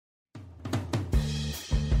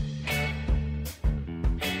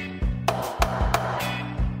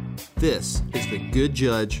This is the Good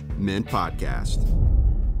Judge Men Podcast.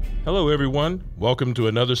 Hello, everyone. Welcome to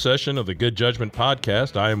another session of the Good Judgment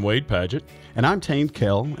Podcast. I am Wade Padgett. And I'm Tain,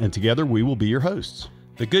 and together we will be your hosts.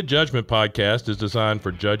 The Good Judgment Podcast is designed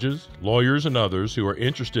for judges, lawyers, and others who are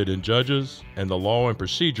interested in judges and the law and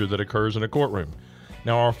procedure that occurs in a courtroom.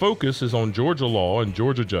 Now, our focus is on Georgia law and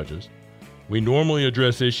Georgia judges. We normally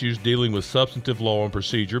address issues dealing with substantive law and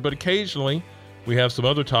procedure, but occasionally we have some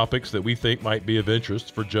other topics that we think might be of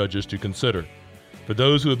interest for judges to consider. For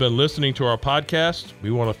those who have been listening to our podcast, we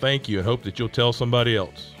want to thank you and hope that you'll tell somebody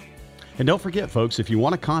else. And don't forget, folks, if you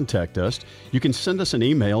want to contact us, you can send us an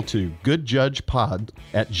email to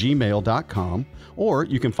goodjudgepod@gmail.com, or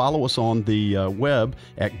you can follow us on the web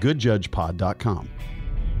at goodjudgepod.com.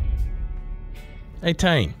 Hey,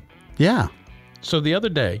 Tain. Yeah. So the other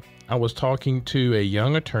day, I was talking to a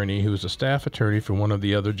young attorney who was a staff attorney for one of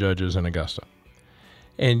the other judges in Augusta.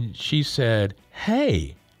 And she said,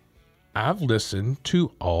 hey, I've listened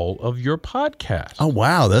to all of your podcasts. Oh,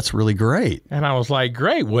 wow. That's really great. And I was like,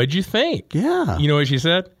 great. What'd you think? Yeah. You know what she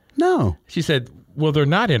said? No. She said, well, they're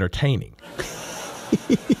not entertaining.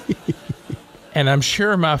 And I'm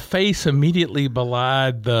sure my face immediately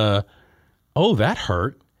belied the, oh, that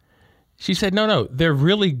hurt. She said, no, they're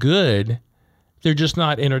really good. They're just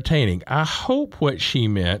not entertaining. I hope what she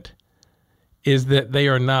meant is that they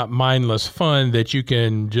are not mindless fun that you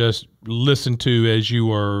can just listen to as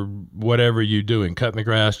you are whatever you're doing, cutting the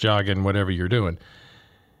grass, jogging, whatever you're doing.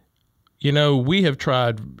 You know, we have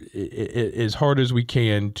tried as hard as we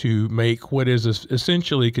can to make what is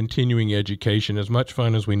essentially continuing education as much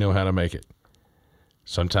fun as we know how to make it.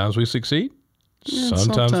 Sometimes we succeed.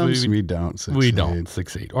 Sometimes we don't succeed. We don't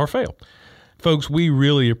succeed or fail. Folks, we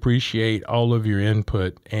really appreciate all of your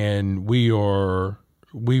input, and we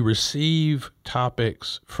receive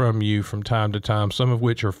topics from you from time to time, some of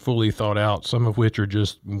which are fully thought out, some of which are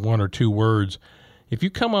just one or two words. If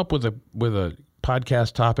you come up with a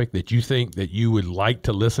podcast topic that you think that you would like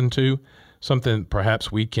to listen to, something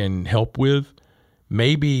perhaps we can help with,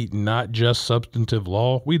 maybe not just substantive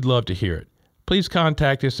law, we'd love to hear it. Please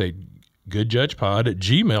contact us at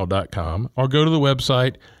goodjudgepod@gmail.com or go to the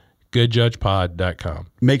website goodjudgepod.com.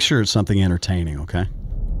 Make sure it's something entertaining, okay?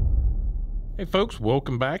 Hey, folks,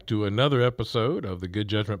 welcome back to another episode of the Good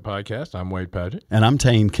Judgment Podcast. I'm Wade Padgett. And I'm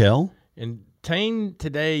Tain Kell. And Tain,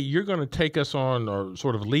 today you're going to take us on, or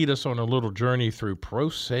sort of lead us on a little journey through pro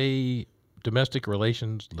se domestic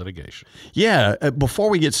relations litigation. Yeah, before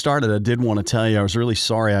we get started, I did want to tell you I was really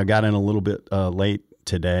sorry I got in a little bit late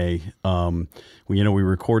today. We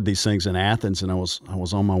record these things in Athens, and I was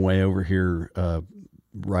on my way over here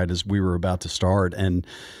right as we were about to start, and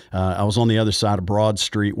I was on the other side of Broad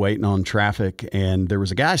Street waiting on traffic, and there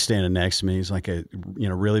was a guy standing next to me. He's like a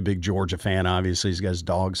really big Georgia fan. Obviously, he's got his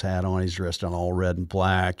dog's hat on. He's dressed in all red and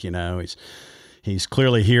black. He's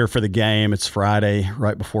clearly here for the game. It's Friday,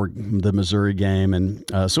 right before the Missouri game. And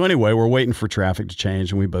so anyway, we're waiting for traffic to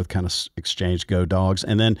change, and we both kind of exchanged go dogs.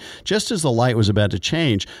 And then just as the light was about to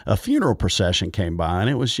change, a funeral procession came by, and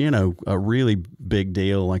it was, a really big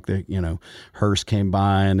deal. Like the hearse came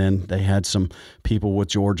by, and then they had some people with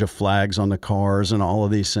Georgia flags on the cars, and all of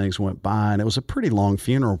these things went by. And it was a pretty long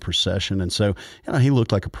funeral procession. And so, he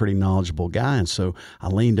looked like a pretty knowledgeable guy. And so I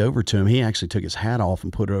leaned over to him. He actually took his hat off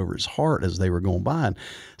and put it over his heart as they were going by. And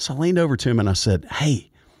so I leaned over to him and I said, hey,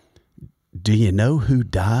 do you know who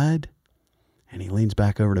died? And he leans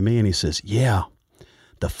back over to me and he says, yeah,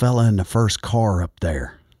 the fella in the first car up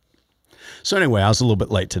there. So anyway, I was a little bit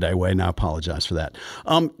late today, Wade, and I apologize for that.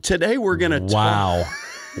 Today we're going to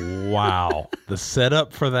Wow. The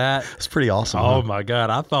setup for that. It's pretty awesome. Oh, my God.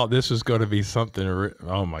 I thought this was going to be something.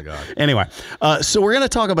 Oh, my God. Anyway, so we're going to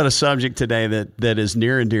talk about a subject today that is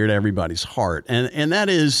near and dear to everybody's heart, and that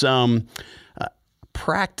is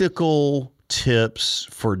practical tips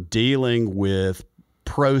for dealing with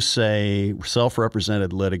pro se,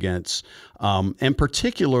 self-represented litigants, and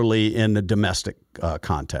particularly in the domestic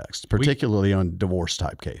context, particularly on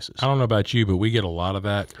divorce-type cases. I don't know about you, but we get a lot of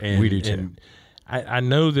that. And, we do too. And I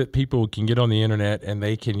know that people can get on the internet and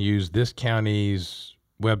they can use this county's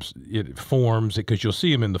forms, because you'll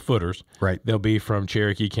see them in the footers. Right. They'll be from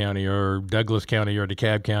Cherokee County or Douglas County or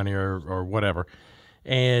DeKalb County or whatever.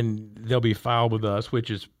 And they'll be filed with us, which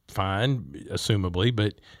is fine, assumably.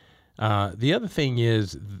 But the other thing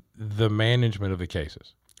is the management of the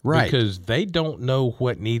cases. Right. Because they don't know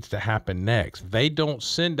what needs to happen next. They don't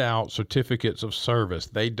send out certificates of service.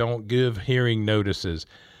 They don't give hearing notices.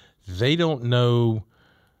 They don't know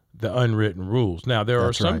the unwritten rules. Now, there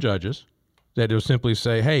are some judges that will simply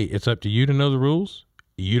say, hey, it's up to you to know the rules.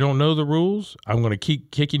 You don't know the rules. I'm going to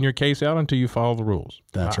keep kicking your case out until you follow the rules.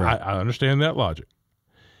 That's right. I understand that logic.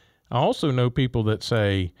 I also know people that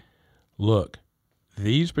say, look,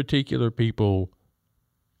 these particular people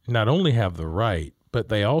not only have the right, but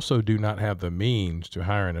they also do not have the means to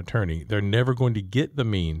hire an attorney. They're never going to get the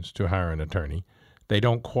means to hire an attorney. They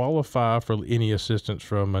don't qualify for any assistance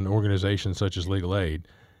from an organization such as Legal Aid.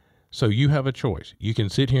 So you have a choice. You can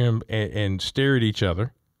sit here and stare at each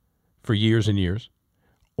other for years and years,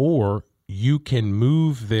 or you can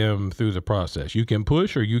move them through the process. You can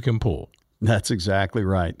push or you can pull. That's exactly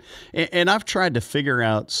right. And I've tried to figure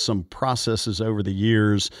out some processes over the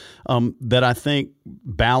years that I think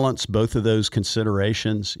balance both of those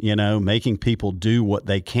considerations, making people do what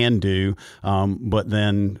they can do, but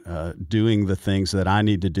then doing the things that I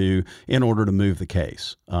need to do in order to move the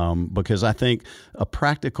case. Because I think a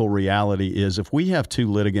practical reality is if we have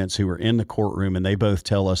two litigants who are in the courtroom and they both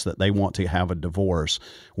tell us that they want to have a divorce,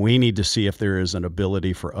 we need to see if there is an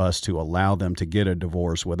ability for us to allow them to get a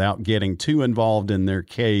divorce without getting too involved in their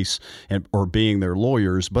case or being their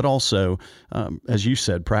lawyers, but also, as you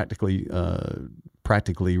said, practically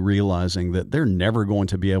realizing that they're never going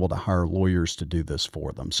to be able to hire lawyers to do this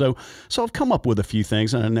for them. So I've come up with a few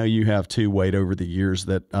things, and I know you have too, Wade, over the years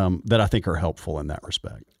that I think are helpful in that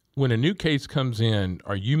respect. When a new case comes in,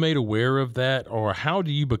 are you made aware of that, or how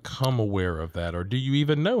do you become aware of that, or do you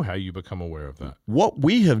even know how you become aware of that? What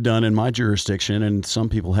we have done in my jurisdiction, and some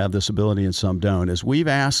people have this ability and some don't, is we've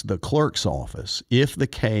asked the clerk's office if the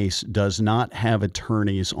case does not have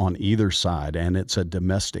attorneys on either side and it's a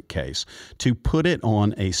domestic case to put it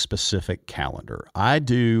on a specific calendar. I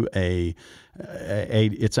do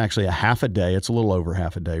it's actually a half a day. It's a little over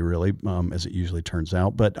half a day, really, as it usually turns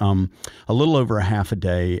out, but a little over a half a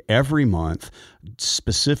day every month,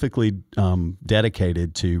 specifically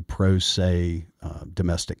dedicated to pro se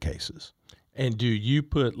domestic cases. And do you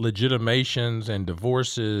put legitimations and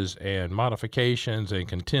divorces and modifications and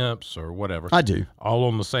contempts or whatever? I do. All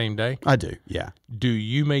on the same day? I do, yeah. Do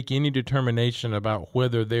you make any determination about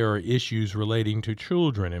whether there are issues relating to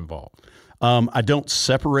children involved? I don't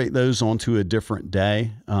separate those onto a different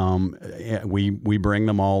day. We bring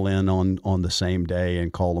them all in on the same day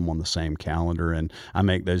and call them on the same calendar, and I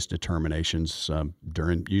make those determinations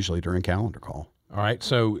usually during calendar call. All right,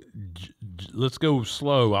 so let's go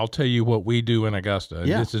slow. I'll tell you what we do in Augusta.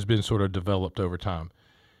 Yeah. This has been sort of developed over time.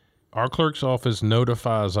 Our clerk's office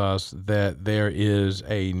notifies us that there is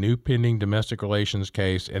a new pending domestic relations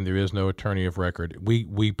case and there is no attorney of record.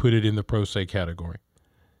 We put it in the pro se category.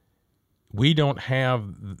 We don't have,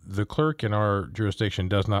 the clerk in our jurisdiction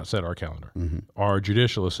does not set our calendar. Mm-hmm. Our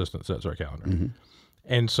judicial assistant sets our calendar. Mm-hmm.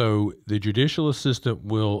 And so the judicial assistant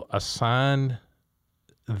will assign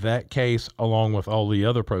that case along with all the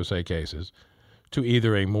other pro se cases to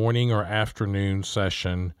either a morning or afternoon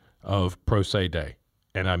session of pro se day.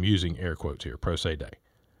 And I'm using air quotes here, pro se day.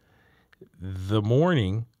 The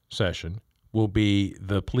morning session will be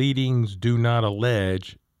the pleadings do not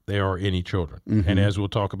allege there are any children. Mm-hmm. And as we'll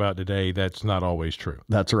talk about today, that's not always true.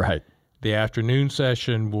 That's right. The afternoon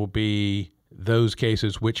session will be those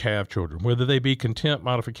cases which have children, whether they be contempt,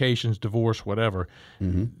 modifications, divorce, whatever,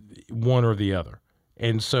 mm-hmm. one or the other.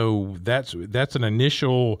 And so that's an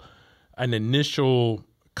initial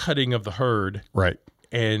cutting of the herd. Right.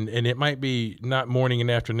 And it might be not morning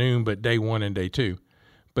and afternoon, but day one and day two.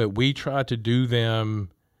 But we try to do them.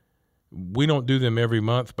 We don't do them every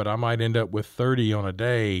month, but I might end up with 30 on a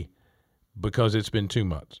day because it's been 2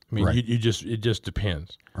 months. I mean, right. it just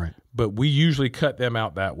depends. Right. But we usually cut them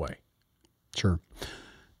out that way. Sure.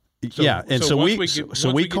 So, yeah, and so we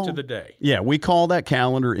get to the day. Yeah, we call that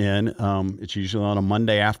calendar in. It's usually on a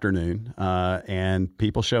Monday afternoon, and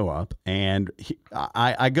people show up. And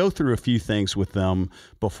I go through a few things with them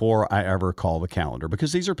before I ever call the calendar,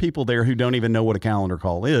 because these are people there who don't even know what a calendar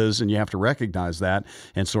call is, and you have to recognize that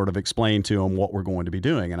and sort of explain to them what we're going to be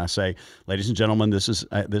doing. And I say, ladies and gentlemen, this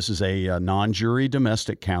is a non-jury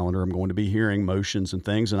domestic calendar. I'm going to be hearing motions and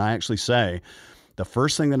things, and I actually say, the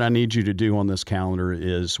first thing that I need you to do on this calendar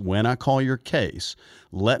is when I call your case,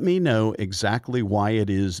 let me know exactly why it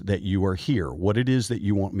is that you are here, what it is that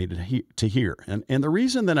you want me to hear. And the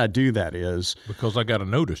reason that I do that is because I got a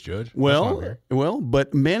notice, Judge.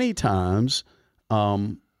 But many times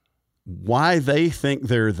why they think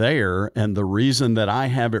they're there and the reason that I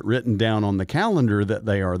have it written down on the calendar that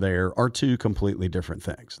they are there are two completely different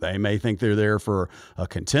things. They may think they're there for a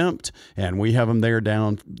contempt, and we have them there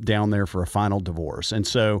down there for a final divorce. And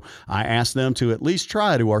so I ask them to at least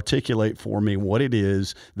try to articulate for me what it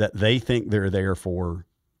is that they think they're there for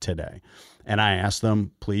today. And I ask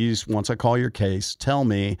them, please, once I call your case, tell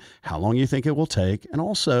me how long you think it will take. And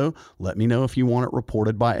also let me know if you want it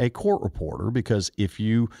reported by a court reporter, because if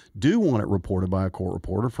you do want it reported by a court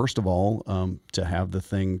reporter, first of all, to have the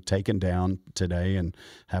thing taken down today and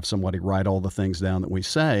have somebody write all the things down that we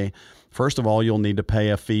say, first of all, you'll need to pay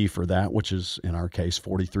a fee for that, which is, in our case,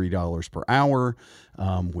 $43 per hour,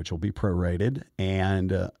 which will be prorated.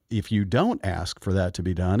 And if you don't ask for that to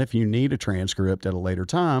be done, if you need a transcript at a later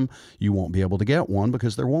time, you won't be able to get one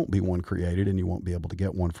because there won't be one created, and you won't be able to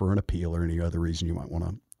get one for an appeal or any other reason you might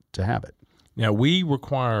want to have it. Now, we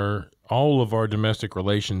require all of our domestic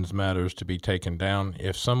relations matters to be taken down.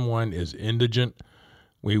 If someone is indigent,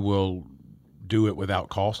 we will do it without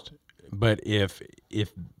cost. But if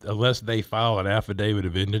unless they file an affidavit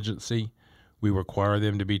of indigency, we require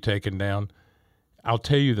them to be taken down. I'll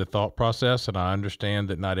tell you the thought process, and I understand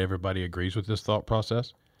that not everybody agrees with this thought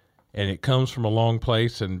process. And it comes from a long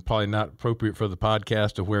place and probably not appropriate for the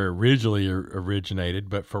podcast of where it originally originated.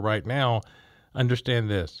 But for right now, understand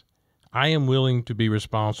this. I am willing to be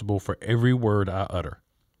responsible for every word I utter.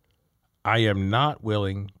 I am not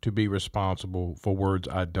willing to be responsible for words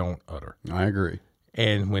I don't utter. I agree.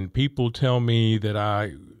 And when people tell me that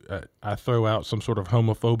I throw out some sort of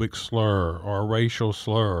homophobic slur or a racial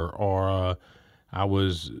slur or I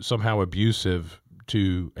was somehow abusive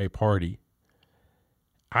to a party,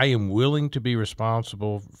 I am willing to be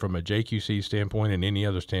responsible from a JQC standpoint and any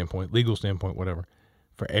other standpoint, legal standpoint, whatever,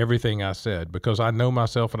 for everything I said, because I know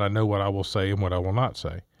myself and I know what I will say and what I will not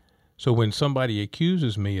say. So when somebody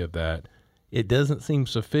accuses me of that, it doesn't seem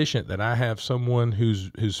sufficient that I have someone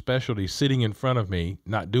whose specialty sitting in front of me,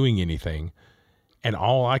 not doing anything, and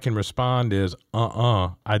all I can respond is,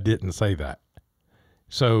 I didn't say that.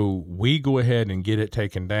 So we go ahead and get it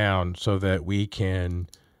taken down so that we can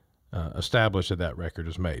establish that record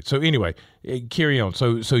is made. So anyway, carry on.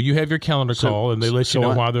 So you have your calendar call, and they let you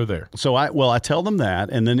know why they're there. So I tell them that,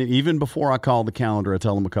 and then even before I call the calendar, I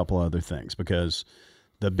tell them a couple of other things, because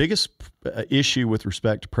the biggest issue with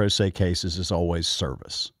respect to pro se cases is always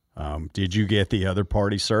service. Did you get the other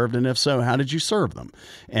party served? And if so, how did you serve them?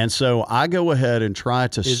 And so I go ahead and try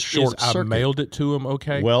to short circuit. I mailed it to them,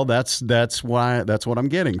 okay? Well, that's what I'm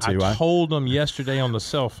getting to. I told them yesterday on the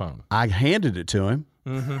cell phone. I handed it to him.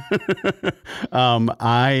 Mm-hmm.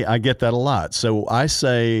 I get that a lot. So I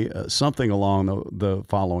say something along the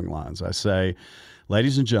following lines. I say,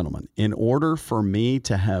 ladies and gentlemen, in order for me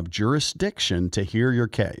to have jurisdiction to hear your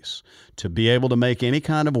case, to be able to make any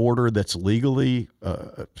kind of order that's legally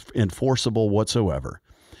enforceable whatsoever,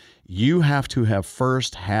 you have to have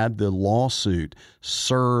first had the lawsuit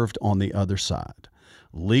served on the other side.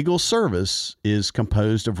 Legal service is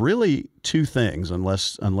composed of really two things,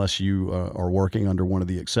 unless you are working under one of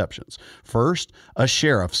the exceptions. First, a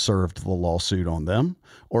sheriff served the lawsuit on them,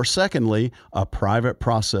 or secondly, a private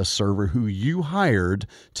process server who you hired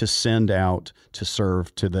to send out to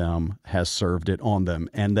serve to them has served it on them,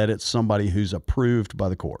 and that it's somebody who's approved by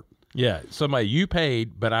the court. Yeah, somebody you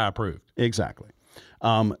paid, but I approved. Exactly.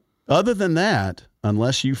 Other than that,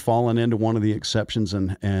 unless you've fallen into one of the exceptions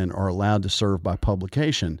and are allowed to serve by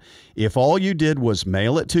publication, if all you did was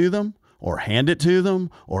mail it to them or hand it to them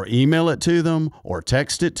or email it to them or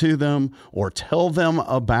text it to them or tell them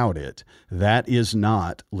about it, that is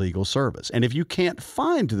not legal service. And if you can't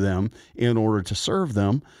find them in order to serve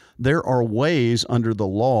them, there are ways under the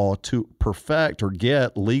law to perfect or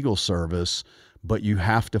get legal service, but you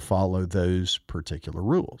have to follow those particular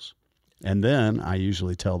rules. And then I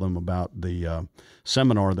usually tell them about the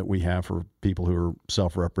seminar that we have for people who are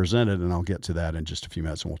self-represented, and I'll get to that in just a few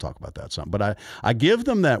minutes, and we'll talk about that some. But I give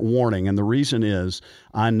them that warning, and the reason is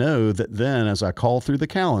I know that then as I call through the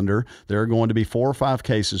calendar, there are going to be 4 or 5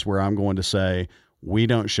 cases where I'm going to say, we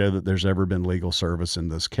don't show that there's ever been legal service in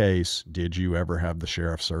this case. Did you ever have the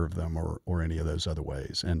sheriff serve them or any of those other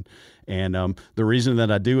ways? And the reason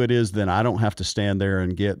that I do it is then I don't have to stand there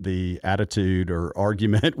and get the attitude or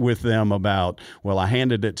argument with them about, well, I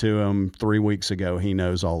handed it to him 3 weeks ago. He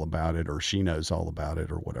knows all about it, or she knows all about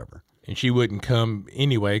it, or whatever. And she wouldn't come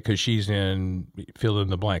anyway because she's in fill in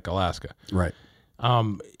the blank, Alaska. Right.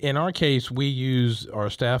 In our case, we use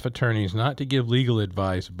our staff attorneys not to give legal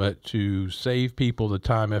advice, but to save people the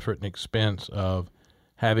time, effort, and expense of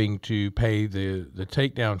having to pay the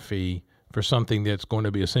takedown fee for something that's going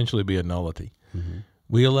to be essentially be a nullity. Mm-hmm.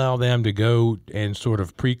 We allow them to go and sort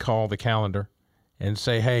of pre-call the calendar and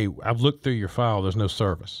say, hey, I've looked through your file. There's no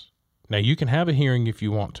service. Now, you can have a hearing if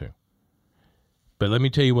you want to, but let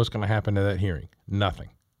me tell you what's going to happen to that hearing. Nothing.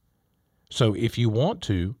 So if you want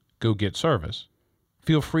to go get service,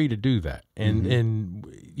 feel free to do that. And, mm-hmm.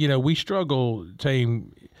 and you know, we struggle,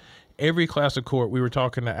 Tain, every class of court, we were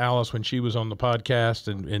talking to Alice when she was on the podcast,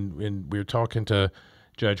 and we were talking to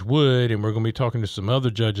Judge Wood, and we're going to be talking to some other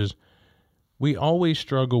judges. We always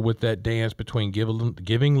struggle with that dance between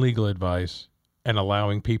giving legal advice and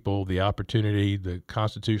allowing people the opportunity, the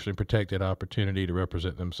constitutionally protected opportunity to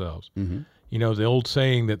represent themselves. Mm-hmm. You know, the old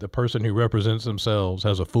saying that the person who represents themselves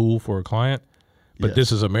has a fool for a client, but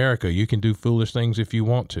This is America. You can do foolish things if you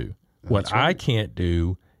want to. What I can't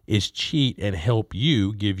do is cheat and help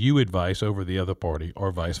you, give you advice over the other party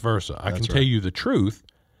or vice versa. I can tell you the truth,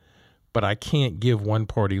 but I can't give one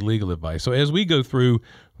party legal advice. So as we go through,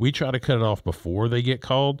 we try to cut it off before they get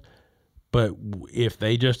called. But if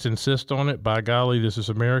they just insist on it, by golly, this is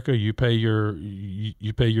America. You pay your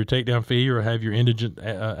takedown fee or have your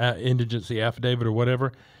indigency affidavit or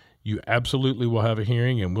whatever. You absolutely will have a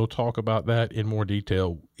hearing, and we'll talk about that in more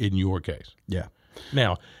detail in your case. Yeah.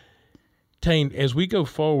 Now, Tain, as we go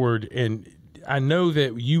forward, and I know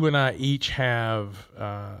that you and I each have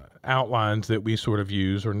outlines that we sort of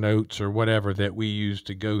use or notes or whatever that we use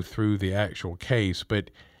to go through the actual case.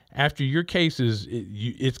 But after your case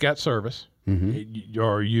it's got service,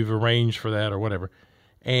 or you've arranged for that or whatever,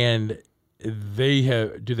 and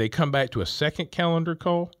do they come back to a second calendar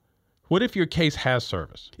call? What if your case has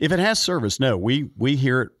service? If it has service, no, we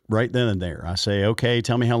hear it right then and there. I say, okay,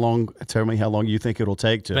 tell me how long you think it'll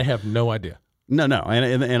take to. They have no idea. No,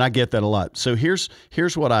 and I get that a lot. So here's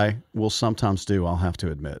what I will sometimes do, I'll have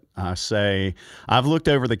to admit. I say, I've looked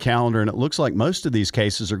over the calendar, and it looks like most of these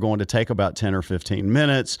cases are going to take about 10 or 15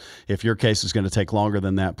 minutes. If your case is going to take longer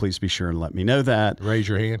than that, please be sure and let me know that. Raise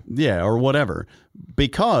your hand. Yeah, or whatever.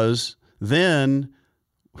 Because then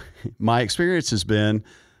my experience has been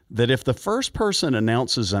that if the first person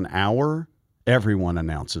announces an hour, everyone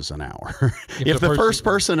announces an hour. If the first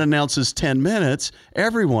person announces 10 minutes,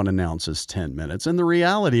 everyone announces 10 minutes. And the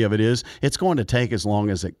reality of it is it's going to take as long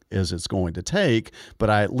as it's going to take, but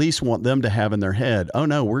I at least want them to have in their head, oh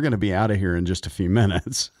no, we're going to be out of here in just a few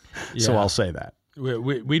minutes. Yeah. So I'll say that.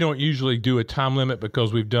 We don't usually do a time limit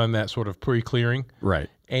because we've done that sort of pre-clearing. Right.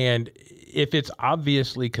 And if it's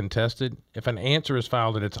obviously contested, if an answer is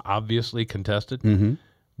filed and it's obviously contested,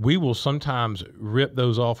 we will sometimes rip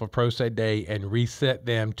those off of pro se day and reset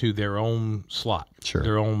them to their own slot,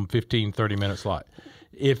 their own 15, 30-minute slot.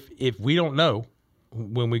 If we don't know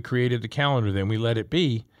when we created the calendar, then we let it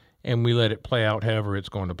be and we let it play out however it's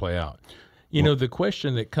going to play out. You know, the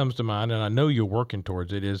question that comes to mind, and I know you're working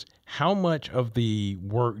towards it, is how much of the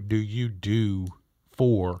work do you do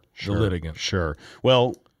for the litigant? Sure.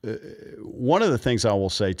 Well, one of the things I will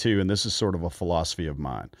say, too, and this is sort of a philosophy of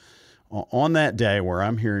mine, on that day where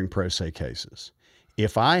I'm hearing pro se cases,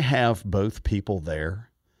 if I have both people there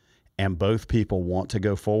and both people want to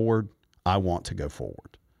go forward, I want to go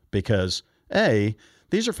forward. Because, A,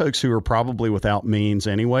 these are folks who are probably without means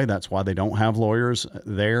anyway. That's why they don't have lawyers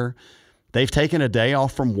there. They've taken a day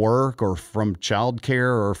off from work or from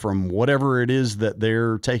childcare or from whatever it is that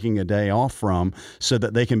they're taking a day off from so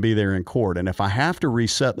that they can be there in court. And if I have to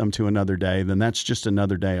reset them to another day, then that's just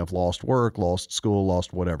another day of lost work, lost school,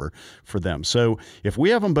 lost whatever for them. So if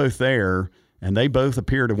we have them both there and they both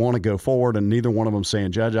appear to want to go forward and neither one of them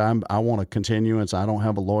saying, Judge, I want a continuance, I don't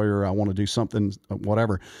have a lawyer, I want to do something,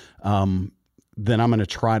 whatever, then I'm going to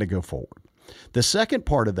try to go forward. The second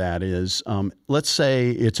part of that is, let's say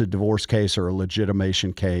it's a divorce case or a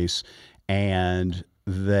legitimation case, and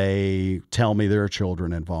they tell me there are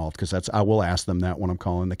children involved, because I will ask them that when I'm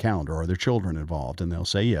calling the calendar. Are there children involved? And they'll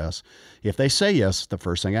say yes. If they say yes, the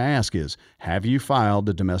first thing I ask is, have you filed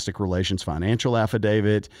a domestic relations financial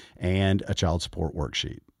affidavit and a child support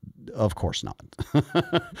worksheet? Of course not.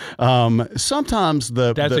 Sometimes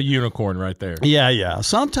that's a unicorn right there. Yeah.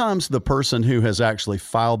 Sometimes the person who has actually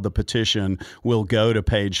filed the petition will go to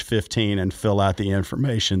page 15 and fill out the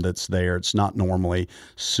information that's there. It's not normally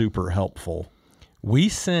super helpful. We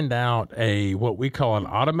send out what we call an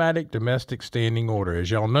automatic domestic standing order.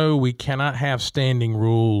 As y'all know, we cannot have standing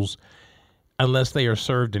rules unless they are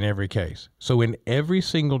served in every case. So in every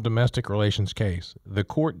single domestic relations case, the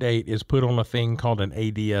court date is put on a thing called an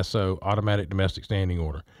ADSO, automatic domestic standing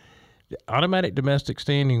order. The automatic domestic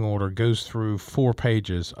standing order goes through 4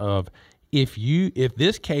 pages of if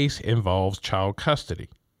this case involves child custody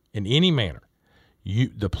in any manner,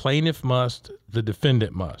 the plaintiff must, the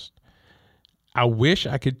defendant must. I wish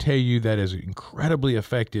I could tell you that is incredibly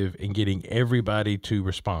effective in getting everybody to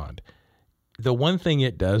respond. The one thing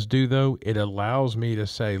it does do, though, it allows me to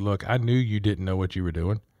say, look, I knew you didn't know what you were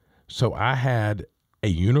doing. So I had a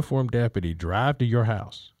uniformed deputy drive to your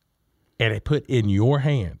house and it put in your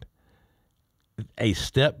hand a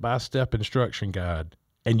step-by-step instruction guide,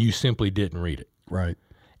 and you simply didn't read it. Right.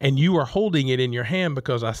 and you are holding it in your hand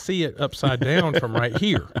because I see it upside down from right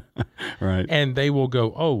here. Right. And they will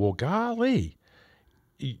go, oh, well, golly.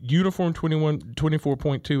 Uniform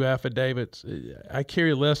 24.2 affidavits. I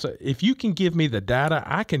carry less. If you can give me the data,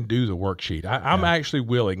 I can do the worksheet. I'm actually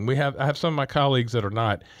willing. I have some of my colleagues that are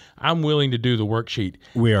not. I'm willing to do the worksheet.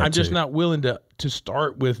 I'm just not willing to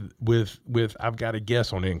start with I've got to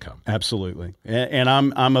guess on income. Absolutely. And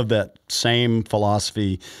I'm of that same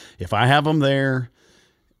philosophy. If I have them there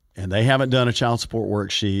and they haven't done a child support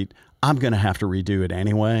worksheet, I'm going to have to redo it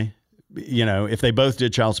anyway. You know, if they both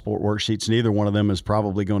did child support worksheets, neither one of them is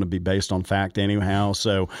probably going to be based on fact anyhow.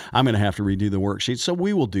 So I'm going to have to redo the worksheet. So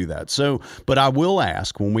we will do that. So, but I will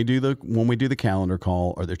ask when we do the calendar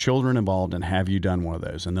call, are there children involved, and have you done one of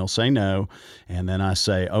those? And they'll say no. And then I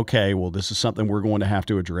say, okay, well, this is something we're going to have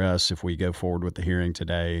to address if we go forward with the hearing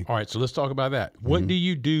today. All right. So let's talk about that. What do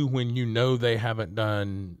you do when you know they haven't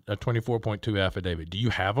done a 24.2 affidavit? Do you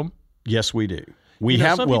have them? Yes, we do.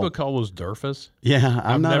 Some people call those DERFAs. Yeah,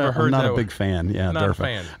 I'm not a big fan. Yeah, not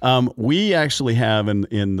DERFA. a fan. We actually have on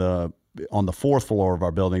the fourth floor of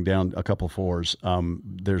our building, down a couple of floors,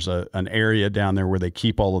 there's an area down there where they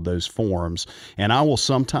keep all of those forms, and I will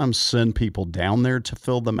sometimes send people down there to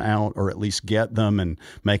fill them out, or at least get them and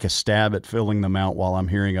make a stab at filling them out while I'm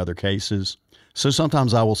hearing other cases. So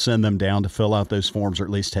sometimes I will send them down to fill out those forms, or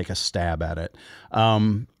at least take a stab at it.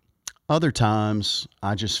 Other times,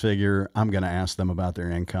 I just figure I'm going to ask them about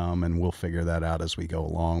their income, and we'll figure that out as we go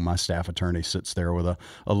along. My staff attorney sits there with a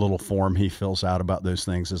little form he fills out about those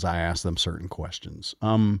things as I ask them certain questions.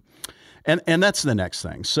 And that's the next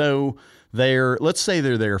thing. So let's say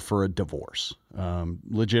they're there for a divorce.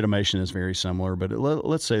 Legitimation is very similar, but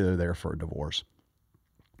let's say they're there for a divorce.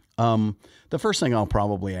 The first thing I'll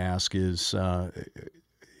probably ask is,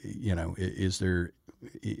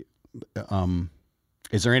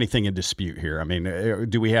 is there anything in dispute here? I mean,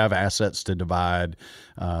 do we have assets to divide?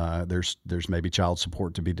 There's maybe child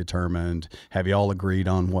support to be determined. Have you all agreed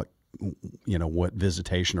on what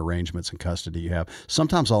visitation arrangements and custody you have?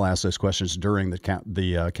 Sometimes I'll ask those questions during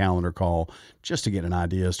the calendar call just to get an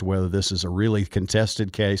idea as to whether this is a really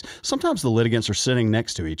contested case. Sometimes the litigants are sitting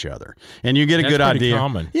next to each other, and you get a good idea.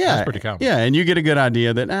 Common. Yeah, that's pretty common. Yeah, and you get a good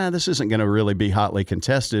idea that this isn't going to really be hotly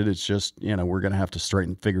contested. It's just we're going to have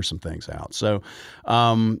to figure some things out. So,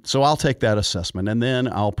 so I'll take that assessment, and then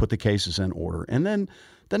I'll put the cases in order, and then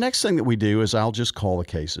the next thing that we do is I'll just call the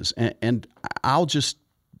cases, and I'll just.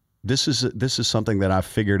 This is something that I've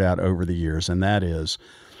figured out over the years, and that is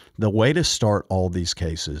the way to start all these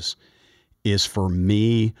cases is for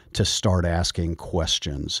me to start asking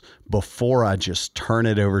questions before I just turn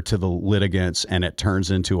it over to the litigants and it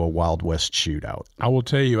turns into a Wild West shootout. I will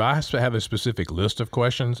tell you, I have a specific list of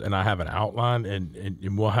questions, and I have an outline, and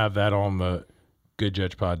we'll have that on the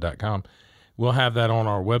goodjudgepod.com. We'll have that on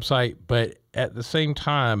our website, but at the same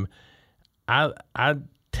time, I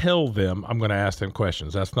tell them I'm going to ask them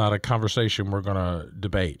questions. That's not a conversation we're going to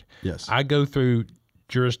debate. Yes. I go through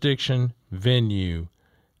jurisdiction, venue.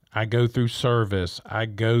 I go through service. I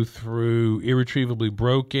go through irretrievably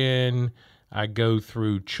broken. I go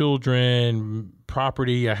through children,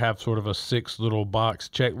 property. I have sort of a 6 little box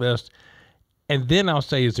checklist. And then I'll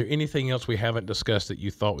say, is there anything else we haven't discussed that you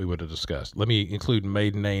thought we would have discussed? Let me include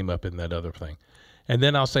maiden name up in that other thing. And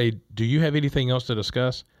then I'll say, do you have anything else to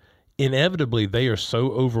discuss? Inevitably, they are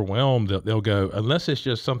so overwhelmed that they'll go, unless it's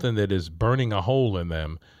just something that is burning a hole in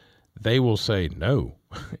them, they will say, no,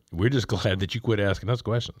 we're just glad that you quit asking us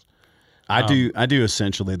questions. I do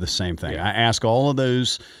essentially the same thing. Yeah. I ask all of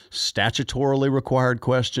those statutorily required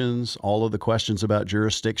questions, all of the questions about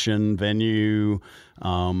jurisdiction, venue.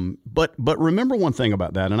 But remember one thing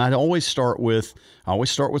about that, and I always start with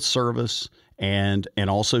service. And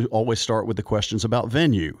also always start with the questions about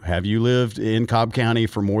venue. Have you lived in Cobb County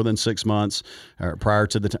for more than 6 months prior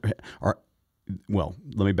to the time? Well,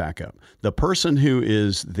 let me back up. The person who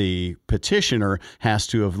is the petitioner has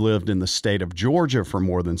to have lived in the state of Georgia for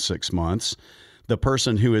more than 6 months. The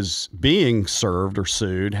person who is being served or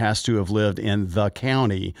sued has to have lived in the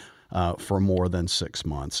county for more than 6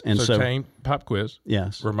 months. And so Tain, pop quiz.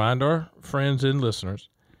 Yes. Remind our friends and listeners,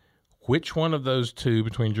 which one of those two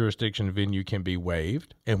between jurisdiction and venue can be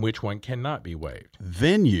waived, and which one cannot be waived?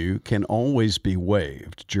 Venue can always be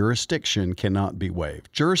waived. Jurisdiction cannot be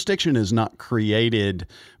waived. Jurisdiction is not created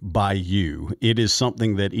by you. It is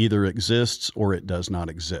something that either exists or it does not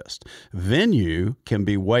exist. Venue can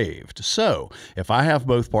be waived. So if I have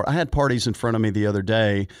both I had parties in front of me the other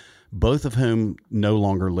day, both of whom no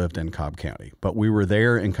longer lived in Cobb County, but we were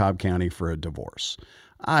there in Cobb County for a divorce.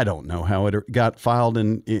 I don't know how it got filed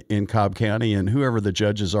in Cobb County, and whoever the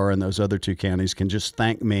judges are in those other 2 counties can just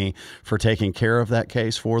thank me for taking care of that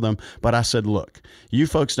case for them. But I said, look, you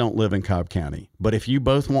folks don't live in Cobb County, but if you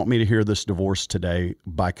both want me to hear this divorce today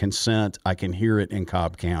by consent, I can hear it in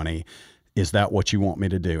Cobb County. Is that what you want me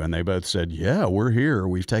to do? And they both said, yeah, we're here.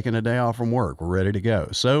 We've taken a day off from work. We're ready to go.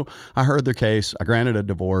 So I heard their case. I granted a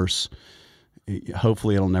divorce.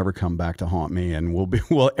 Hopefully it'll never come back to haunt me, and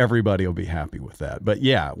everybody will be happy with that. But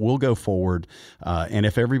yeah, we'll go forward. And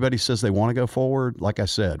if everybody says they want to go forward, like I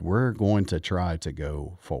said, we're going to try to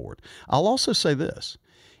go forward. I'll also say this.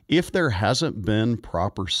 If there hasn't been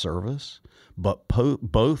proper service, but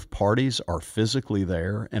both parties are physically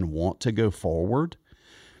there and want to go forward,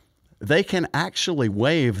 they can actually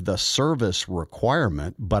waive the service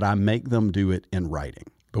requirement, but I make them do it in writing.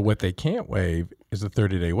 But what they can't waive is the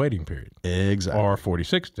 30-day waiting period. Exactly. Or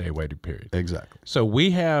 46-day waiting period. Exactly. So we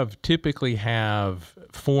typically have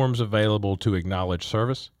forms available to acknowledge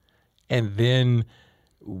service, and then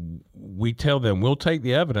we tell them, we'll take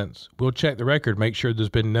the evidence, we'll check the record, make sure there's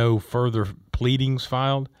been no further pleadings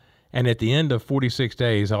filed, and at the end of 46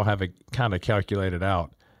 days, I'll have it kind of calculated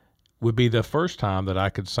out, would be the first time that I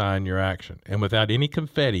could sign your action. And without any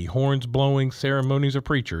confetti, horns blowing, ceremonies, or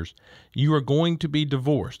preachers, you are going to be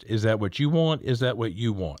divorced. Is that what you want? Is that what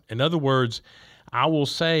you want? In other words, I will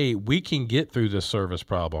say we can get through this service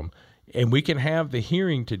problem and we can have the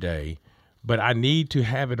hearing today, but I need to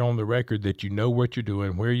have it on the record that you know what you're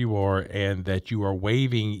doing, where you are, and that you are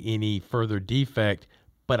waiving any further defect,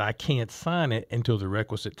 but I can't sign it until the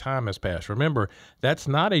requisite time has passed. Remember, that's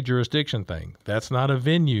not a jurisdiction thing. That's not a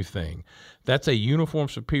venue thing. That's a uniform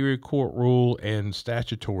superior court rule and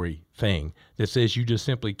statutory thing that says you just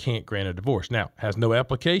simply can't grant a divorce. Now, has no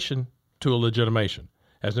application to a legitimation,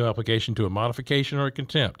 has no application to a modification or a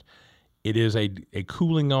contempt. It is a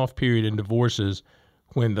cooling off period in divorces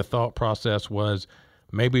when the thought process was,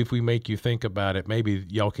 maybe if we make you think about it, maybe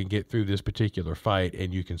y'all can get through this particular fight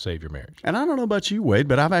and you can save your marriage. And I don't know about you, Wade,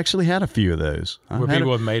 but I've actually had a few of those. Where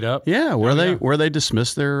people have made up? Yeah, where they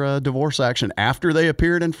dismissed their divorce action after they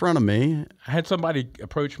appeared in front of me. I had somebody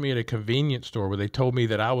approach me at a convenience store where they told me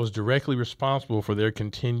that I was directly responsible for their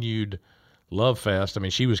continued love fest. I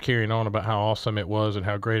mean, she was carrying on about how awesome it was and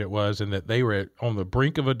how great it was, and that they were on the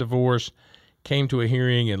brink of a divorce, came to a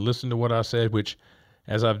hearing and listened to what I said, which,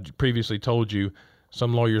 as I've previously told you,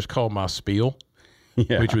 some lawyers call my spiel,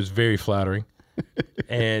 which was very flattering.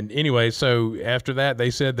 And anyway, so after that, they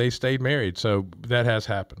said they stayed married. So that has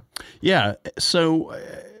happened. Yeah. So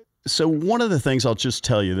one of the things I'll just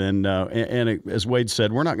tell you then, and as Wade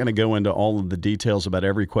said, we're not going to go into all of the details about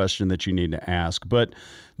every question that you need to ask, but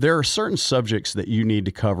there are certain subjects that you need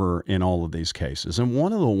to cover in all of these cases. And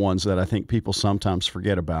one of the ones that I think people sometimes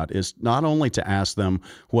forget about is not only to ask them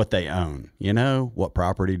what they own. You know, what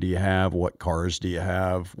property do you have? What cars do you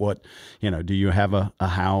have? What, do you have a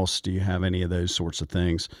house? Do you have any of those sorts of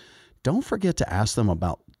things? Don't forget to ask them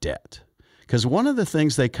about debt. Because one of the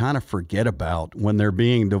things they kind of forget about when they're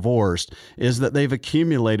being divorced is that they've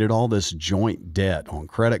accumulated all this joint debt on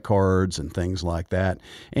credit cards and things like that.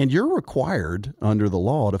 And you're required under the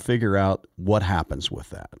law to figure out what happens with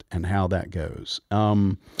that and how that goes.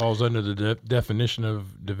 Falls under the definition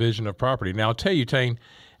of division of property. Now, I'll tell you, Tain,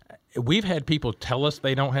 we've had people tell us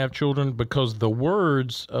they don't have children because the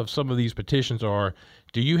words of some of these petitions are,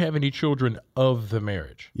 do you have any children of the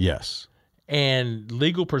marriage? Yes. And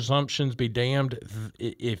legal presumptions be damned.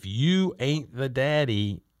 If you ain't the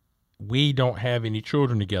daddy, we don't have any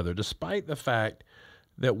children together, despite the fact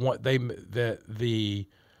that that the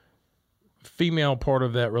female part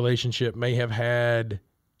of that relationship may have had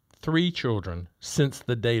 3 children since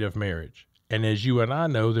the date of marriage. And as you and I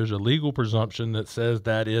know, there's a legal presumption that says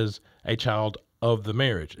that is a child of the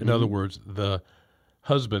marriage. In other words, the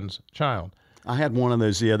husband's child. I had one of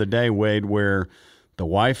those the other day, Wade, where the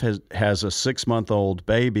wife has a 6-month-old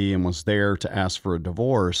baby and was there to ask for a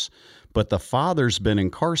divorce, but the father's been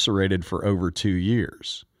incarcerated for over 2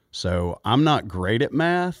 years. So I'm not great at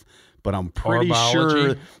math, but I'm pretty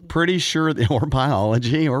sure, or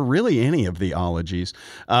biology, or really any of the ologies.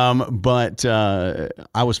 But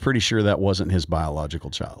I was pretty sure that wasn't his biological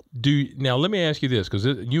child. Now, let me ask you this, because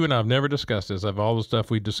you and I have never discussed this, of all the stuff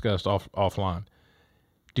we discussed offline.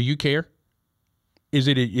 Do you care? Is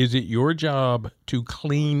it your job to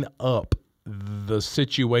clean up the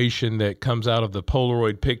situation that comes out of the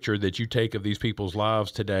Polaroid picture that you take of these people's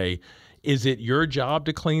lives today? Is it your job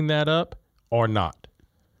to clean that up or not?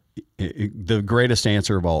 The greatest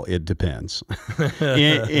answer of all, it depends.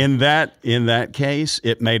 in that case,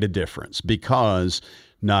 it made a difference because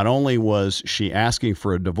not only was she asking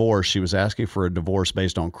for a divorce, she was asking for a divorce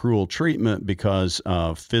based on cruel treatment because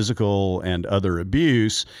of physical and other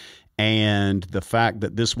abuse. And the fact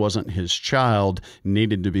that this wasn't his child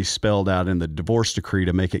needed to be spelled out in the divorce decree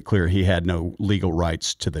to make it clear he had no legal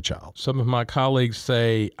rights to the child. Some of my colleagues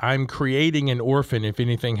say, I'm creating an orphan if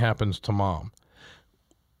anything happens to mom.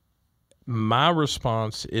 My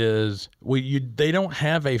response is, well, they don't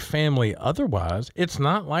have a family otherwise. It's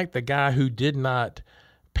not like the guy who did not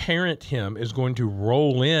parent him is going to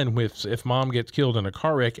roll in with, if mom gets killed in a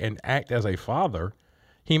car wreck, and act as a father.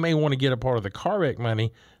 He may want to get a part of the car wreck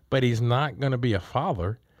money, but he's not going to be a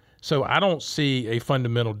father. So I don't see a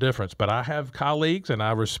fundamental difference. But I have colleagues, and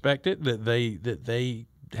I respect it, that they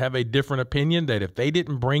have a different opinion, that if they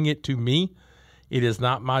didn't bring it to me, it is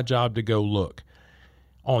not my job to go look.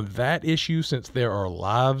 On that issue, since there are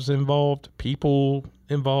lives involved, people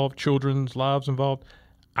involved, children's lives involved,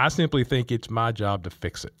 I simply think it's my job to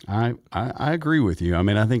fix it. I agree with you. I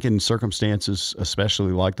mean, I think in circumstances,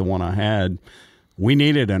 especially like the one I had, we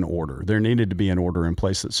needed an order. There needed to be an order in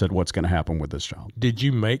place that said what's going to happen with this child. Did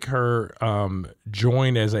you make her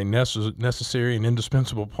join as a necessary and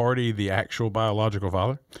indispensable party the actual biological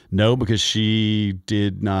father? No, because she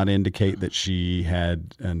did not indicate that she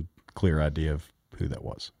had a clear idea of who that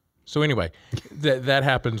was. So anyway, that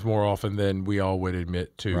happens more often than we all would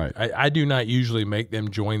admit to. Right. I do not usually make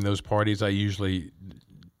them join those parties. I usually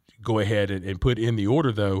go ahead and put in the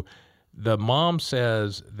order, though. The mom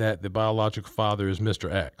says that the biological father is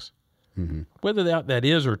Mr. X. Mm-hmm. Whether that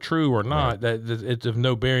is or true or not, right, that it's of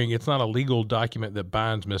no bearing. It's not a legal document that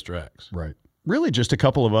binds Mr. X. Right. Really just a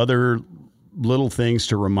couple of other little things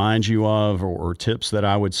to remind you of, or tips that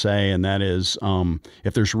I would say, and that is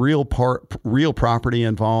if there's real property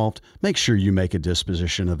involved, make sure you make a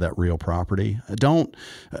disposition of that real property. Don't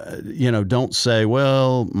say,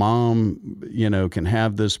 well, mom, can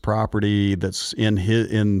have this property that's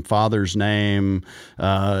in father's name,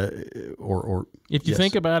 or if you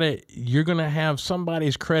think about it, you're going to have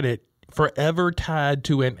somebody's credit forever tied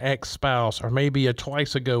to an ex-spouse, or maybe a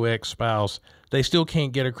twice ago ex-spouse. They still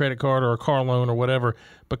can't get a credit card or a car loan or whatever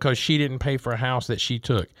because she didn't pay for a house that she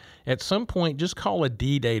took. At some point, just call a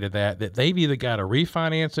D-Day to that they've either got to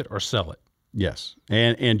refinance it or sell it. Yes.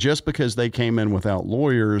 And just because they came in without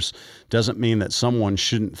lawyers doesn't mean that someone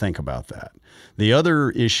shouldn't think about that. The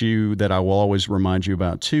other issue that I will always remind you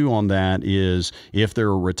about, too, on that is if there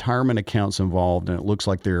are retirement accounts involved and it looks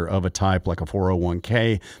like they're of a type like a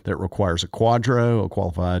 401k that requires a quadro, a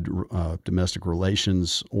qualified domestic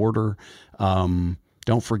relations order, don't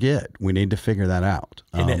forget, we need to figure that out.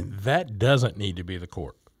 And that doesn't need to be the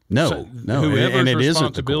court. No. Whoever's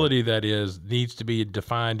responsibility that is needs to be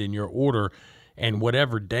defined in your order, and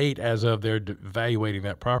whatever date as of their evaluating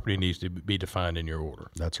that property needs to be defined in your order.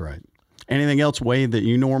 That's right. Anything else, Wade, that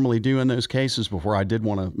you normally do in those cases? Before I did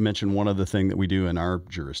want to mention one other thing that we do in our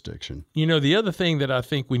jurisdiction. The other thing that I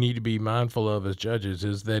think we need to be mindful of as judges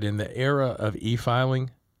is that in the era of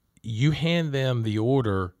e-filing, you hand them the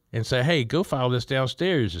order and say, hey, go file this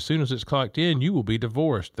downstairs. As soon as it's clocked in, you will be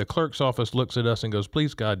divorced. The clerk's office looks at us and goes,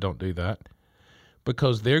 please, God, don't do that.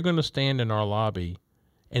 Because they're going to stand in our lobby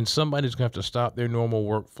and somebody's going to have to stop their normal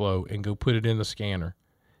workflow and go put it in the scanner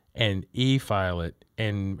and e-file it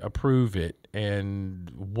and approve it and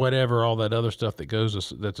whatever, all that other stuff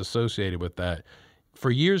that's associated with that.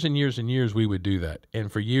 For years and years and years, we would do that.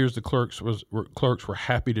 And for years, the clerks were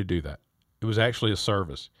happy to do that. It was actually a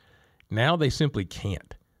service. Now they simply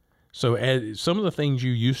can't. So as some of the things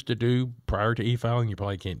you used to do prior to e-filing, you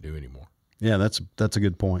probably can't do anymore. Yeah, that's a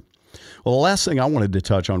good point. Well, the last thing I wanted to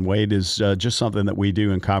touch on, Wade, is just something that we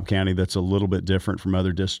do in Cobb County that's a little bit different from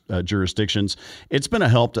other jurisdictions. It's been a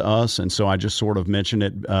help to us, and so I just sort of mention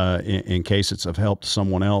it in case it's of help to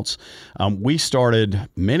someone else. We started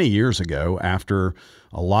many years ago after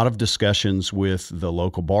a lot of discussions with the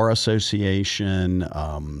local bar association,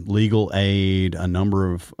 legal aid, a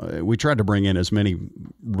number of we tried to bring in as many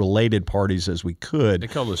related parties as we could. They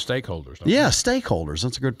call those stakeholders. Yeah, stakeholders.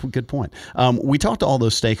 That's a good point. We talked to all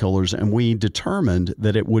those stakeholders, and we determined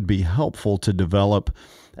that it would be helpful to develop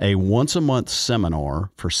a once-a-month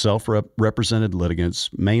seminar for self-represented litigants,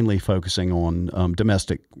 mainly focusing on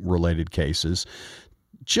domestic-related cases,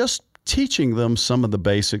 just teaching them some of the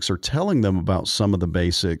basics or telling them about some of the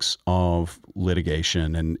basics of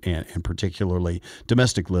litigation and particularly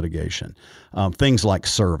domestic litigation. Things like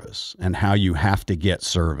service and how you have to get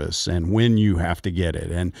service and when you have to get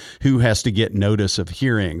it and who has to get notice of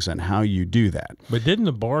hearings and how you do that. But didn't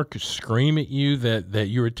the bar scream at you that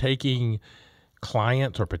you were taking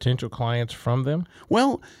clients or potential clients from them?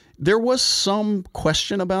 Well, there was some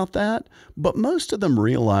question about that, but most of them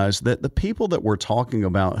realized that the people that we're talking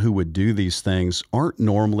about who would do these things aren't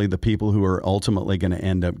normally the people who are ultimately going to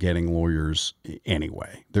end up getting lawyers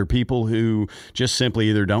anyway. They're people who just simply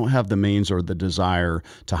either don't have the means or the desire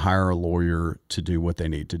to hire a lawyer to do what they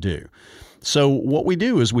need to do. So what we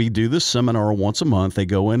do is we do this seminar once a month. They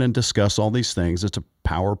go in and discuss all these things. It's a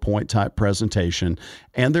PowerPoint type presentation,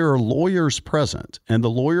 and there are lawyers present, and the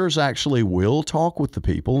lawyers actually will talk with the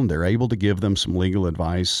people, and they're able to give them some legal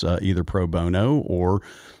advice, either pro bono, or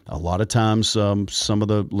a lot of times some of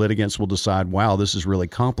the litigants will decide, wow, this is really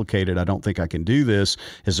complicated. I don't think I can do this.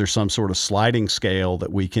 Is there some sort of sliding scale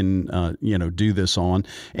that we can do this on?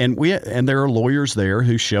 And there are lawyers there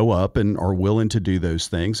who show up and are willing to do those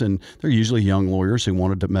things, and they're usually young lawyers who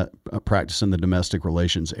wanted to practice in the domestic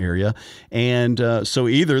relations area. And so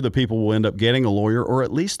either the people will end up getting a lawyer, or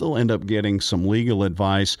at least they'll end up getting some legal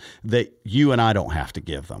advice that you and I don't have to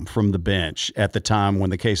give them from the bench at the time when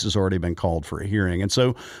the case has already been called for a hearing. And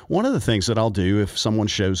so one of the things that I'll do if someone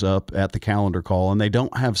shows up at the calendar call and they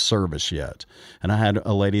don't have service yet, and I had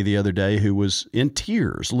a lady the other day who was in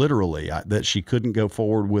tears, literally, that she couldn't go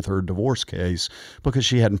forward with her divorce case because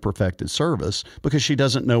she hadn't perfected service, because she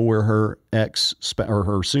doesn't know where her ex or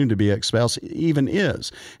her soon-to-be ex-spouse even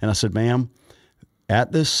is. And I said, ma'am,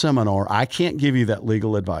 at this seminar, I can't give you that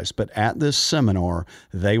legal advice, but at this seminar,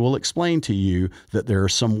 they will explain to you that there are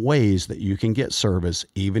some ways that you can get service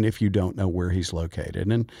even if you don't know where he's located.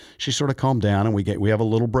 And she sort of calmed down, and we have a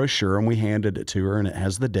little brochure, and we handed it to her, and it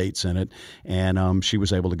has the dates in it. And she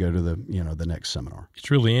was able to go to the next seminar. It's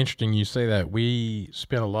really interesting you say that. We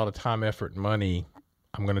spent a lot of time, effort, and money,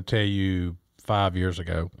 I'm going to tell you 5 years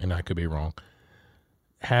ago, and I could be wrong,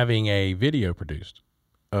 having a video produced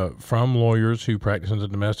from lawyers who practice in the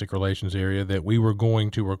domestic relations area that we were going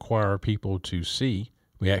to require people to see.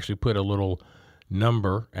 We actually put a little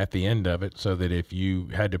number at the end of it so that if you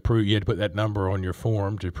had to put that number on your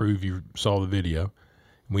form to prove you saw the video.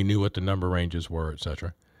 We knew what the number ranges were, et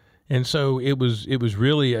cetera. And so it was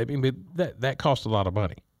really, I mean, that cost a lot of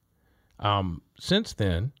money. Since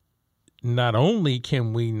then, not only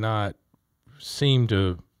can we not seem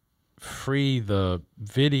to free the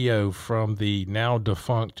video from the now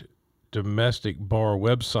defunct domestic bar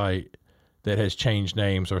website that has changed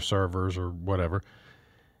names or servers or whatever,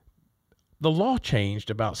 the law changed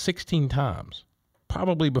about 16 times,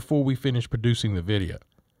 probably before we finished producing the video.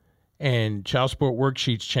 And child support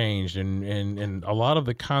worksheets changed, and a lot of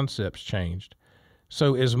the concepts changed.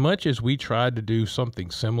 So as much as we tried to do something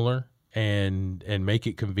similar and make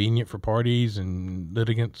it convenient for parties and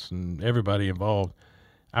litigants and everybody involved,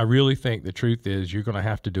 I really think the truth is you're going to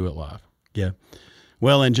have to do it live. Yeah.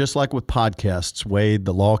 Well, and just like with podcasts, Wade,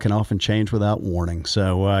 the law can often change without warning.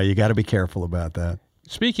 So you got to be careful about that.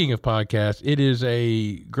 Speaking of podcasts, it is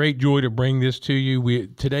a great joy to bring this to you.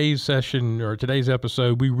 Today's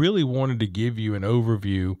episode, we really wanted to give you an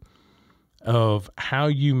overview of how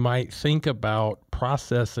you might think about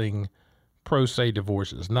processing pro se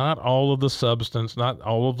divorces. Not all of the substance, not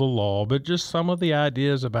all of the law, but just some of the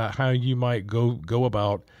ideas about how you might go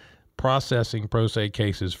about processing pro se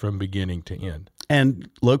cases from beginning to end. And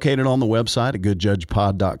located on the website at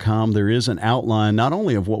goodjudgepod.com, there is an outline not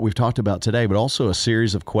only of what we've talked about today, but also a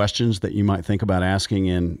series of questions that you might think about asking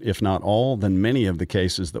in, if not all, then many of the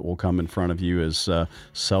cases that will come in front of you as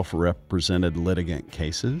self-represented litigant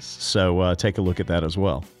cases. So take a look at that as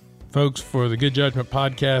well. Folks, for the Good Judgment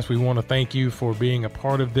Podcast, we want to thank you for being a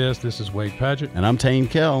part of this. This is Wade Padgett. And I'm Tain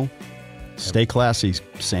Kell. Stay classy,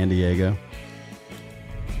 San Diego.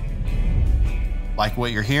 Like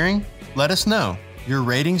what you're hearing? Let us know. Your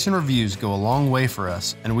ratings and reviews go a long way for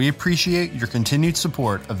us, and we appreciate your continued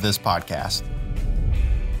support of this podcast.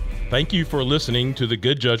 Thank you for listening to the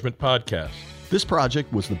Good Judgment Podcast. This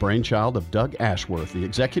project was the brainchild of Doug Ashworth, the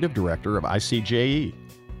Executive Director of ICJE.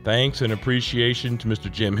 Thanks and appreciation to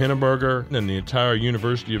Mr. Jim Henneberger and the entire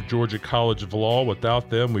University of Georgia College of Law. Without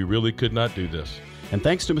them, we really could not do this. And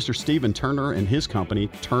thanks to Mr. Stephen Turner and his company,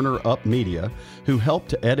 Turner Up Media, who helped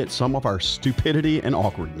to edit some of our stupidity and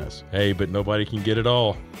awkwardness. Hey, but nobody can get it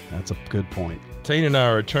all. That's a good point. Tain and I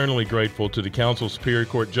are eternally grateful to the Council of Superior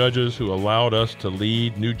Court Judges who allowed us to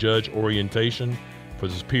lead new judge orientation for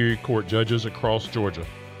the Superior Court judges across Georgia.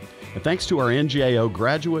 And thanks to our NGAO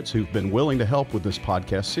graduates who've been willing to help with this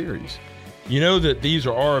podcast series. You know that these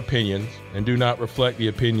are our opinions and do not reflect the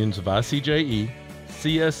opinions of ICJE,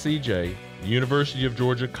 CSCJ, University of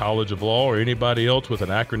Georgia College of Law, or anybody else with an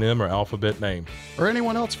acronym or alphabet name. Or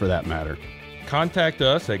anyone else for that matter. Contact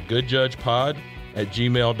us at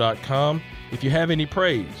goodjudgepod@gmail.com if you have any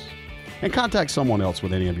praise. And contact someone else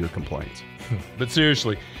with any of your complaints. But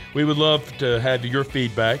seriously, We would love to have your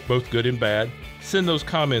feedback, both good and bad. Send those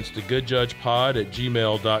comments to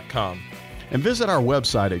goodjudgepod@gmail.com. And visit our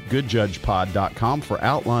website at goodjudgepod.com for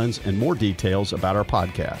outlines and more details about our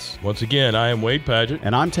podcasts. Once again, I am Wade Padgett.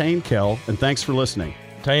 And I'm Tain Kell, and thanks for listening.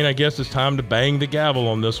 Tain, I guess it's time to bang the gavel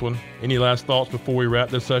on this one. Any last thoughts before we wrap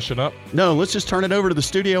this session up? No, let's just turn it over to the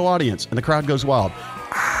studio audience, and the crowd goes wild.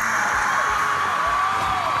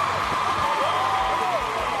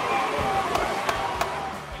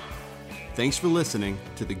 Thanks for listening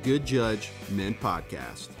to the Good Judge Men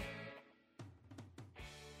Podcast.